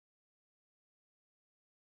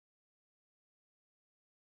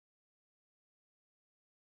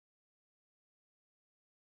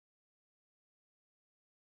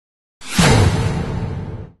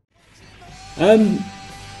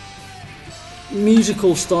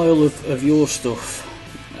Musical style of your stuff,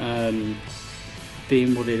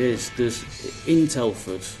 being what it is, there's in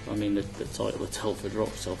Telford, I mean the title of Telford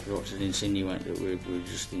Rocks would insinuate that we're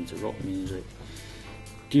just into rock music.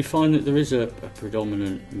 Do you find that there is a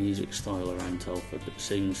predominant music style around Telford that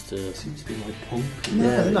seems to be like punk?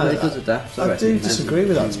 No, it does adapt. I do disagree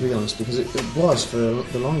with that, to be honest, because it was for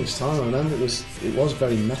the longest time. I remember it was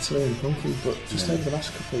very metally and punky, but just over the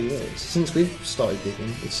last couple of years, since we've started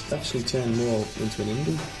gigging, it's actually turned more into an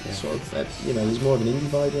indie sort of. There's more of an indie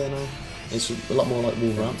vibe there now. It's a lot more like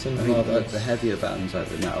Wolverhampton. I mean, like the heavier bands, like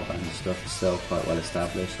the metal bands and stuff, are still quite well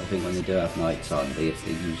established. I think when they do have nights on, they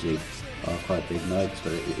usually are quite big nights,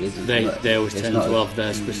 but it isn't. They always tend to have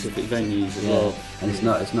their specific venues as well. And it's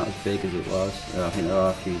not as big as it was. I think there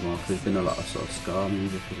are a few more, because there's been a lot of sort of ska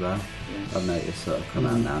music as well. Yeah. I've noticed sort of come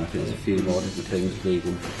out now, and I think there's a few more different things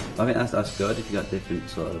bleeding. I think that's good if you've got different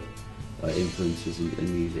sort of influences and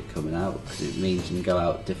music coming out, because it means you can go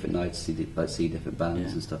out different nights, see different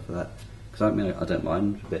bands and stuff like that. Because I mean, I don't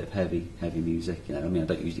mind a bit of heavy music. I mean, I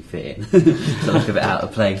don't usually fit in, so I look a bit out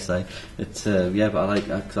of place. So it's but I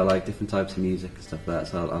like different types of music and stuff like that.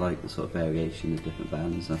 So I like the sort of variation of different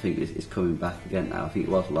bands. And I think it's coming back again now. I think it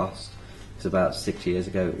was lost. Because about 6 years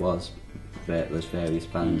ago it was those various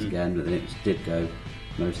bands again, but then it did go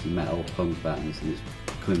mostly metal punk bands, and it's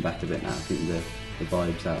coming back a bit now. I think the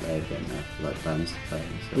vibes out there again now, like bands to play.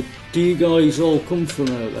 But do you guys all come from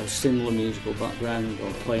a similar musical background,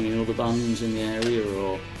 or playing in other bands in the area,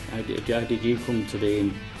 or how did you come to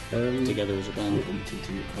being together as a band?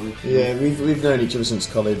 Yeah, we've known each other since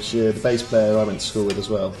college. The bass player I went to school with as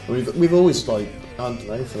well. We've always, like, I don't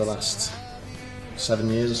know, for the last 7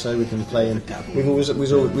 years or so we've been playing. We've always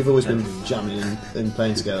been jamming and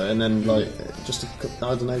playing together. And then, like, just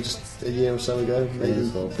a year or so ago,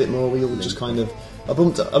 maybe a bit more, we all just kind of. I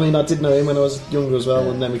did know him when I was younger as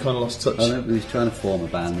well, and then we kind of lost touch. I remember we was trying to form a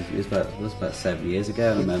band. It was about 7 years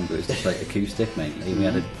ago. I remember it was just like acoustic mainly. We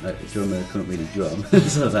had a drummer who couldn't really drum,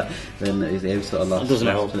 so then it was sort of lost. That doesn't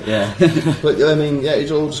help. Yeah, but I mean,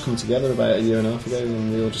 it all just come together about a year and a half ago,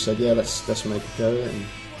 and we all just said, let's make a go of it. And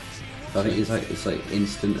I think it's like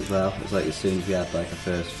instant as well. It's like as soon as we had like a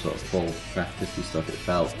first sort of full practice and stuff, it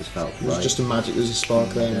felt right. It was just a magic. There was a spark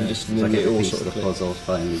there, and we just knew like it all piece sort of the puzzles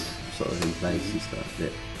finally sort of in place and stuff.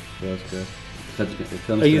 It was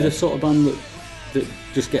good. Are you the sort of band that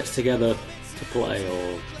just gets together to play,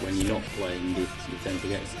 or when you're not playing, you tend to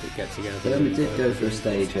get together? But then we did go through a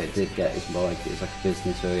stage where it did get it was like a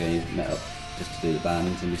business where we only met up just to do the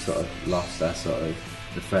bands, and we sort of lost our sort of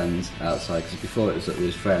the friends outside, because before it was that we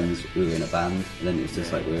was friends, we were in a band, and then it was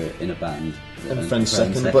just like we were in a band and friends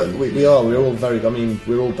second. But we're all very. I mean,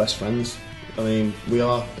 we're all best friends. I mean, we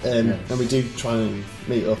are, and we do try and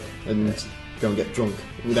meet up and go and get drunk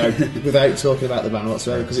without talking about the band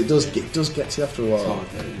whatsoever, because it does get to you after a while.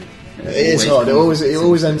 It is hard. It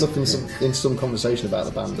always ends up in some conversation about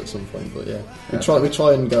the band at some point. But we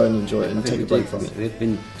try and go and enjoy it and take a break from it. We've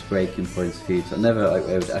been to breaking points a few times. Never like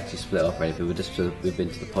we would actually split up or anything. We've been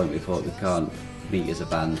to the point we thought we can't meet as a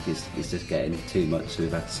band because it's just getting too much. So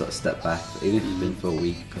we've had to sort of step back. Even if it's been for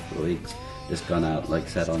a couple of weeks, just gone out, like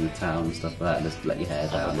said, on the town and stuff like that, and just let your hair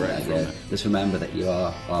down. Just remember that you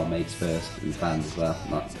are our mates first in the band as well.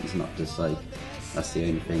 It's not just like. That's the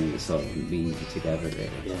only thing that sort of means you together, really.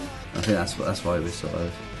 Yeah. I think that's why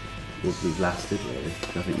we've lasted, really.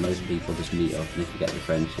 I think most people just meet up and they forget the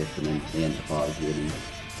friendship, and then they end up arguing and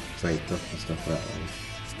break up and stuff like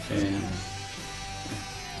that. Yeah.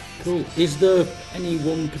 Cool. Is there any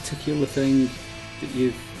one particular thing that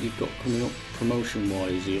you've got coming up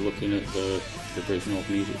promotion-wise? Are you looking at the Brisbane North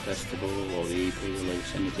Music Festival or the EP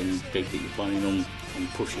release? Anything big that you're planning on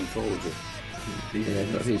pushing forward with?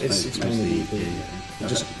 It's mainly EP.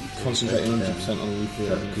 Just concentrating 100% on the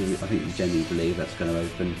EP. I think we genuinely believe that's going to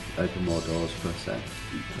open more doors for us.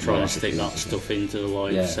 Trying to stick that stuff into the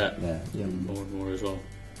live set more and more as well.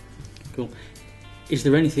 Cool. Is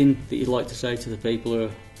there anything that you'd like to say to the people who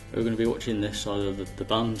are going to be watching this, either the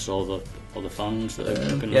bands or the fans that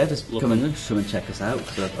are going to just look come at this? Come and check us out,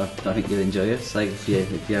 because I think you'll enjoy us. Like if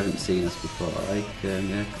you haven't seen us before,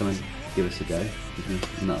 come and give us a go.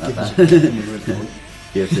 Not that bad.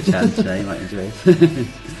 Give us a chance today, you might enjoy it.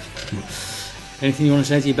 Anything you want to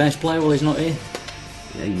say to your bass player while he's not here?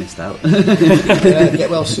 Yeah, you missed out. Get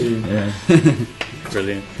well soon. Yeah.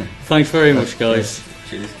 Brilliant. Thanks very much, guys.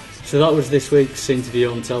 Cheers. So that was this week's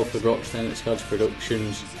interview on Telford Rocks down at Scott's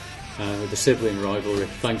Productions with the Sibling Rivalry.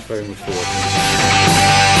 Thanks very much for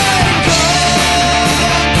watching.